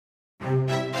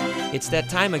It's that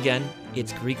time again.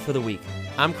 It's Greek for the Week.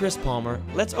 I'm Chris Palmer.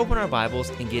 Let's open our Bibles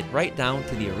and get right down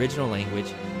to the original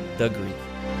language, the Greek.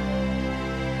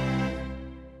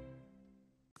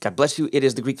 God bless you. It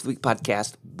is the Greek for the Week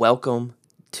podcast. Welcome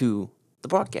to the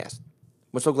broadcast.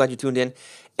 We're so glad you tuned in.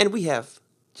 And we have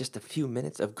just a few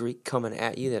minutes of Greek coming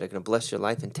at you that are going to bless your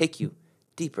life and take you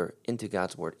deeper into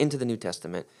God's Word, into the New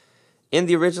Testament, in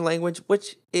the original language,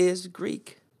 which is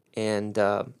Greek. And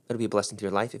it'll be a blessing to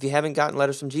your life. If you haven't gotten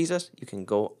Letters from Jesus, you can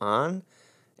go on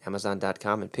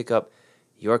Amazon.com and pick up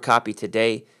your copy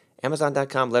today.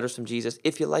 Amazon.com, Letters from Jesus.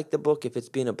 If you like the book, if it's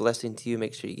been a blessing to you,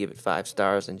 make sure you give it 5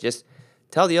 stars and just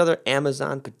tell the other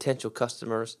Amazon potential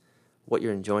customers what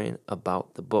you're enjoying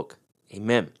about the book.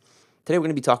 Amen. Today we're going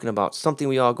to be talking about something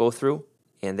we all go through,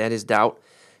 and that is doubt.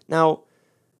 Now,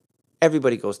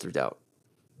 everybody goes through doubt.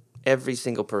 Every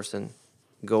single person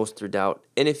goes through doubt.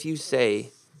 And if you say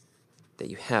that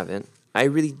you haven't, I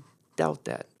really doubt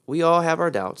that. We all have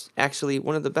our doubts. Actually,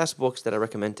 one of the best books that I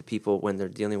recommend to people when they're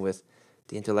dealing with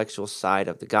the intellectual side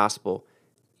of the gospel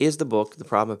is the book, The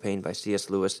Problem of Pain by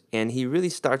C.S. Lewis. And he really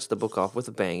starts the book off with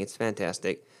a bang. It's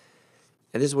fantastic.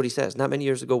 And this is what he says. Not many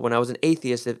years ago, when I was an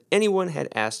atheist, if anyone had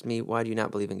asked me, why do you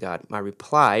not believe in God? My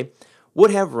reply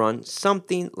would have run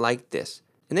something like this.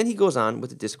 And then he goes on with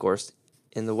the discourse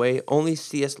in the way only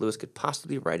C.S. Lewis could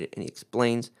possibly write it. And he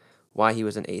explains why he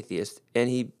was an atheist. And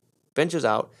he ventures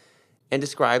out and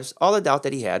describes all the doubt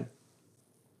that he had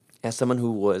as someone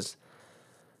who was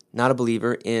not a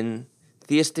believer in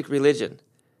theistic religion.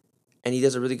 And he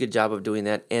does a really good job of doing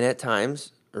that. And at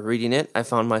times, reading it, I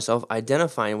found myself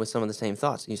identifying with some of the same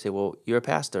thoughts. And you say, well, you're a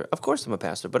pastor. Of course I'm a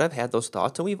pastor, but I've had those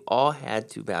thoughts, and we've all had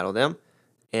to battle them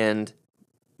and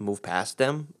move past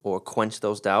them or quench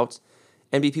those doubts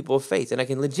and be people of faith. And I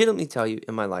can legitimately tell you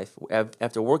in my life,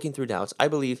 after working through doubts, I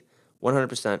believe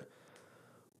 100%,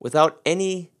 without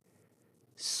any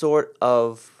sort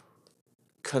of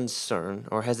concern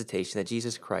or hesitation, that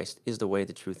Jesus Christ is the way,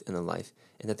 the truth, and the life,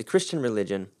 and that the Christian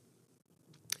religion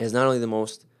is not only the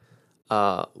most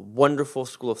wonderful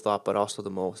school of thought, but also the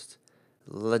most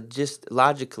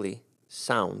logically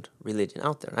sound religion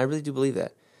out there. I really do believe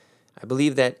that. I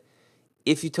believe that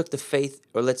if you took the faith,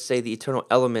 or let's say the eternal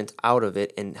element, out of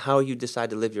it and how you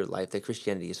decide to live your life, that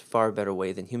Christianity is a far better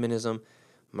way than humanism,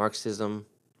 Marxism,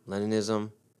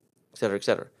 Leninism, etc.,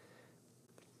 etc.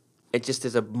 It just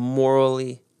is a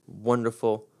morally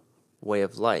wonderful way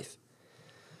of life.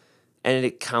 And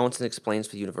it counts and explains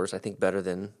for the universe, I think, better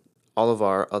than all of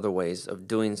our other ways of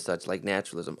doing such, like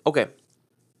naturalism. Okay,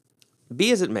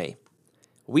 be as it may,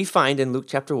 we find in Luke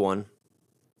chapter 1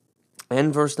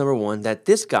 and verse number 1 that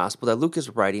this gospel that Luke is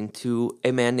writing to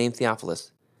a man named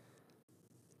Theophilus,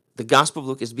 the gospel of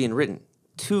Luke is being written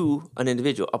to an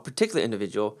individual, a particular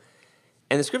individual.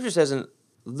 And the scripture says in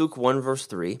Luke 1 verse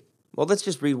 3, well, let's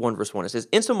just read 1 verse 1. It says,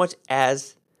 insomuch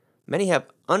as many have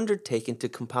undertaken to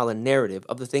compile a narrative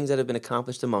of the things that have been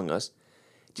accomplished among us,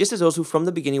 just as those who from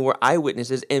the beginning were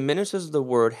eyewitnesses and ministers of the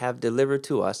word have delivered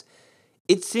to us,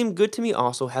 it seemed good to me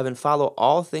also, having followed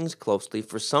all things closely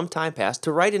for some time past,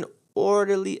 to write an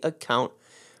orderly account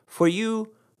for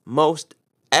you, most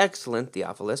excellent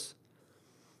Theophilus,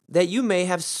 that you may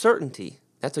have certainty.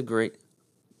 That's a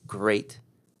great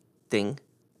thing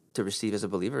to receive as a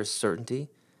believer, is certainty.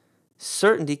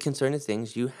 Certainty concerning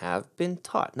things you have been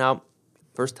taught. Now,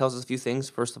 verse tells us a few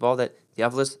things. First of all, that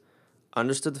Theophilus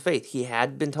understood the faith. He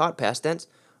had been taught, past tense,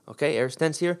 okay, aorist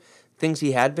tense here, things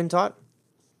he had been taught.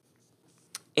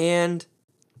 And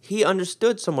he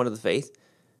understood somewhat of the faith.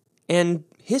 And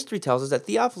history tells us that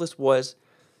Theophilus was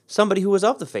somebody who was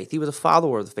of the faith. He was a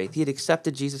follower of the faith. He had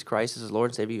accepted Jesus Christ as his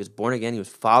Lord and Savior. He was born again. He was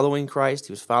following Christ.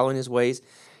 He was following his ways.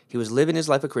 He was living his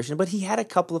life a Christian. But he had a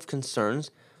couple of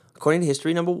concerns, according to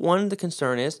history. Number one, the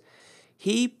concern is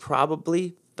he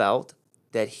probably felt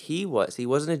that he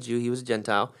wasn't a Jew, he was a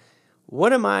Gentile.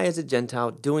 What am I as a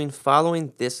Gentile doing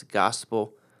following this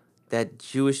gospel that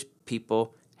Jewish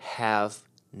people have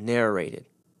narrated?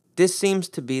 This seems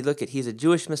to be, he's a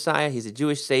Jewish Messiah, he's a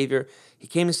Jewish Savior. He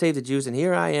came to save the Jews, and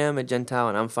here I am, a Gentile,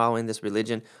 and I'm following this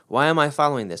religion. Why am I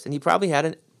following this? And he probably had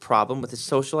a problem with his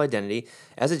social identity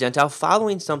as a Gentile,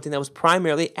 following something that was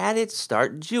primarily, at its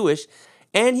start, Jewish,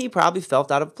 and he probably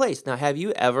felt out of place. Now, have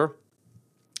you ever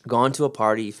gone to a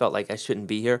party, you felt like I shouldn't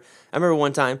be here? I remember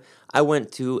one time I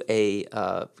went to a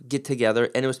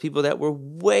get-together, and it was people that were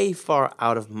way far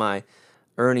out of my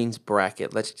earnings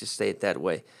bracket, let's just say it that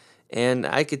way. And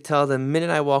I could tell the minute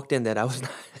I walked in that I was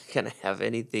not going to have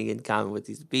anything in common with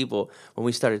these people when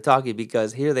we started talking,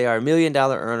 because here they are, $1 million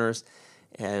earners,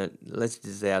 and let's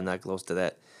just say I'm not close to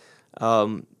that.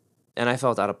 and I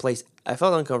felt out of place. I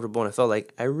felt uncomfortable, and I felt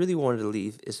like I really wanted to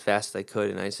leave as fast as I could,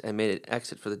 and I made an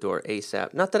exit for the door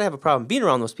ASAP. Not that I have a problem being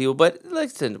around those people, but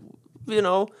listen,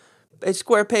 a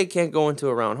square peg can't go into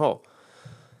a round hole.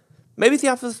 Maybe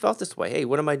Theophilus felt this way. Hey,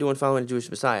 what am I doing following a Jewish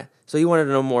Messiah? So he wanted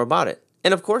to know more about it.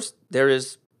 And of course,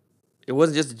 it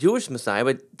wasn't just a Jewish Messiah,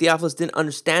 but Theophilus didn't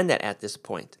understand that at this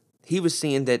point. He was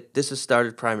seeing that this was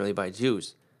started primarily by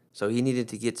Jews. So he needed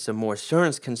to get some more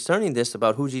assurance concerning this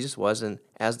about who Jesus was and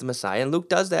as the Messiah. And Luke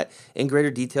does that in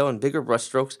greater detail and bigger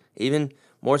brushstrokes, even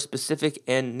more specific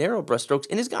and narrow brushstrokes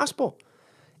in his gospel.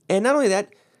 And not only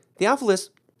that,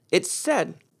 Theophilus, it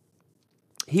said,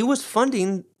 he was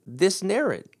funding this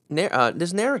narrative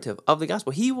of the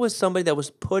gospel. He was somebody that was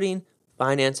putting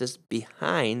finances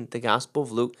behind the Gospel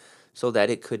of Luke so that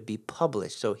it could be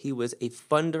published. So he was a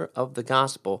funder of the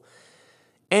gospel.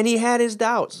 And he had his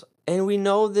doubts. And we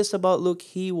know this about Luke.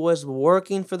 He was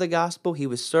working for the gospel. He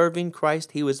was serving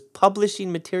Christ. He was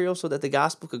publishing material so that the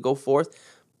gospel could go forth.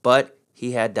 But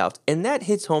he had doubts. And that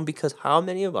hits home because how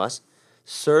many of us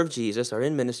serve Jesus, are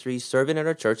in ministry, serving at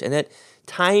our church, and at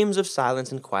times of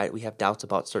silence and quiet, we have doubts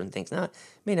about certain things. Now, it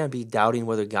may not be doubting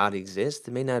whether God exists.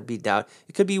 It may not be doubt.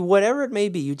 It could be whatever it may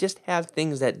be. You just have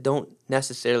things that don't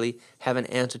necessarily have an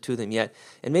answer to them yet,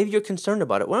 and maybe you're concerned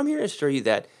about it. Well, I'm here to assure you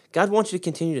that God wants you to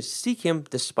continue to seek Him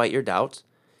despite your doubts,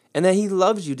 and that He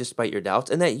loves you despite your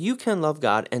doubts, and that you can love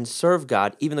God and serve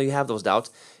God even though you have those doubts,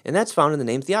 and that's found in the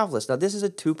name Theophilus. Now, this is a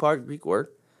two-part Greek word,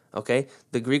 okay?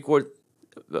 The Greek word,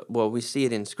 well, we see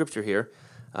it in Scripture here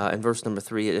in verse number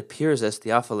 3. It appears as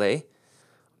Theophile,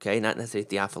 okay, not necessarily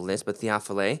Theophilus, but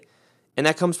Theophile. And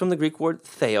that comes from the Greek word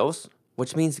theos,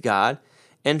 which means God,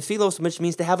 and philos, which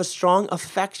means to have a strong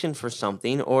affection for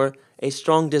something or a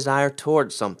strong desire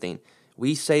towards something.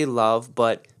 We say love,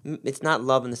 but it's not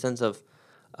love in the sense of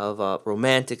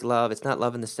romantic love. It's not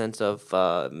love in the sense of,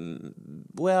 you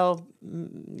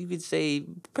could say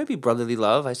maybe brotherly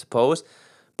love, I suppose.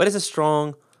 But it's a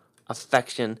strong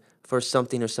affection for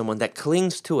something or someone that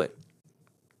clings to it.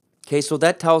 Okay, so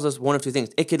that tells us one of two things.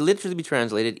 It could literally be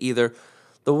translated either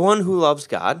the one who loves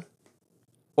God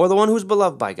or the one who's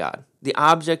beloved by God. The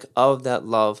object of that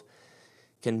love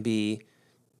can be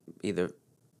either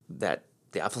that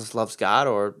Theophilus loves God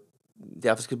or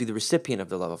Theophilus could be the recipient of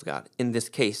the love of God. In this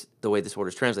case, the way this word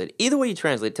is translated. Either way you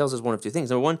translate, it tells us one of two things.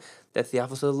 Number one, that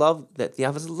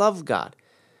Theophilus loved God.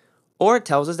 Or it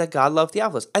tells us that God loved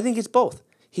Theophilus. I think it's both.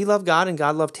 He loved God and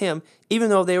God loved him, even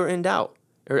though they were in doubt.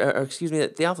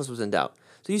 That Theophilus was in doubt.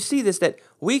 So you see this, that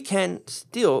we can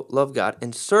still love God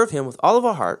and serve Him with all of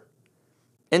our heart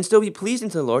and still be pleasing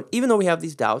to the Lord, even though we have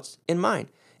these doubts in mind.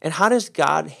 And how does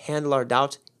God handle our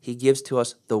doubts? He gives to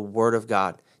us the Word of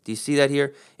God. Do you see that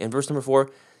here? In verse number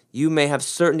 4, you may have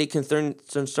certainty concerning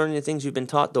the things you've been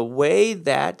taught. The way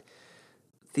that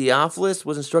Theophilus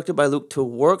was instructed by Luke to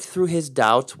work through his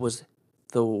doubts was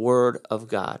the Word of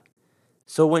God.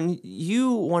 So when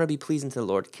you want to be pleasing to the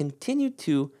Lord, continue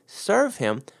to serve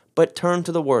Him, but turn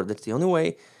to the Word. That's the only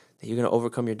way that you're going to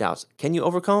overcome your doubts. Can you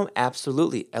overcome them?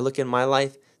 Absolutely. I look at my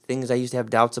life, things I used to have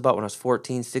doubts about when I was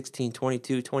 14, 16,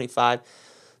 22, 25,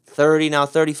 30, now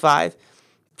 35.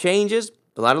 Changes,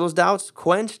 a lot of those doubts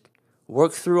quenched,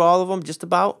 work through all of them just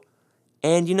about.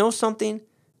 And you know something?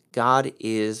 God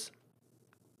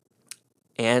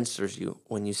answers you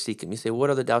when you seek Him. You say,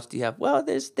 what other doubts do you have? Well,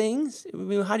 there's things.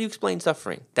 How do you explain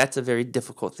suffering? That's a very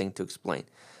difficult thing to explain.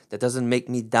 That doesn't make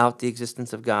me doubt the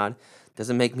existence of God.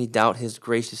 Doesn't make me doubt His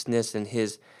graciousness and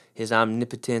His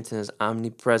omnipotence and His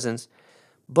omnipresence.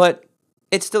 But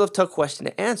it's still a tough question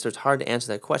to answer. It's hard to answer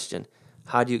that question.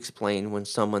 How do you explain when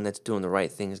someone that's doing the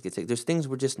right things gets sick? There's things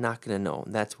we're just not going to know.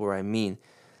 And that's where I mean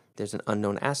there's an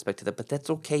unknown aspect to that. But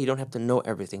that's okay. You don't have to know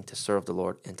everything to serve the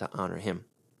Lord and to honor Him.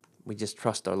 We just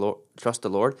trust the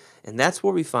Lord, and that's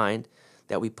where we find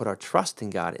that we put our trust in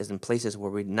God is in places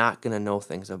where we're not going to know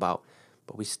things about,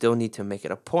 but we still need to make it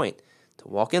a point to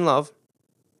walk in love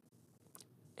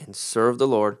and serve the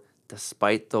Lord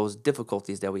despite those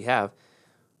difficulties that we have,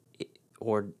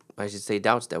 or I should say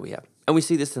doubts that we have. And we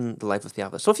see this in the life of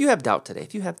Theophilus. So if you have doubt today,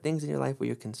 if you have things in your life where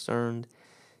you're concerned,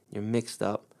 you're mixed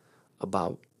up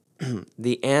about,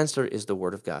 the answer is the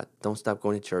Word of God. Don't stop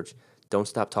going to church. Don't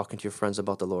stop talking to your friends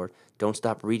about the Lord. Don't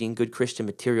stop reading good Christian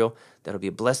material that'll be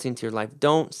a blessing to your life.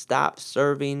 Don't stop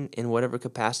serving in whatever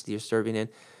capacity you're serving in.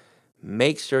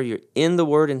 Make sure you're in the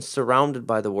Word and surrounded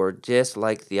by the Word, just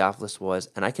like Theophilus was.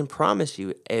 And I can promise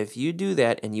you, if you do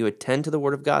that and you attend to the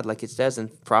Word of God, like it says in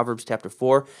Proverbs chapter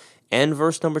 4 and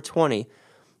verse number 20,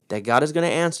 that God is going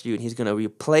to answer you and He's going to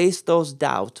replace those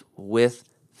doubts with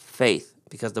faith.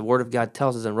 because the Word of God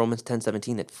tells us in Romans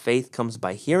 10:17 that faith comes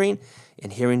by hearing,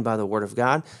 and hearing by the Word of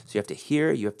God. So you have to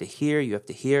hear, you have to hear, you have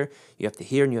to hear, you have to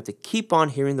hear, and you have to keep on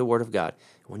hearing the Word of God.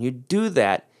 When you do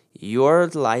that, your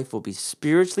life will be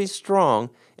spiritually strong,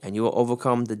 and you will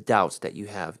overcome the doubts that you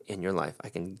have in your life. I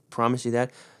can promise you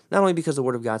that, not only because the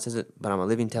Word of God says it, but I'm a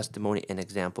living testimony and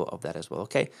example of that as well,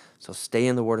 okay? So stay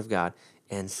in the Word of God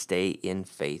and stay in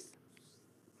faith.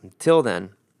 Until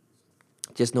then,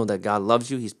 just know that God loves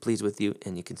you, He's pleased with you,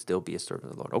 and you can still be a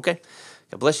servant of the Lord, okay?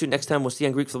 God bless you. Next time, we'll see you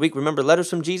on Greek for the Week. Remember, Letters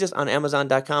from Jesus on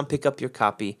Amazon.com. Pick up your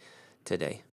copy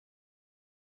today.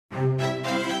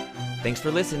 Thanks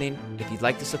for listening. If you'd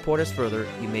like to support us further,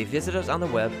 you may visit us on the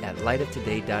web at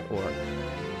lightoftoday.org.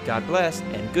 God bless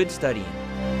and good studying.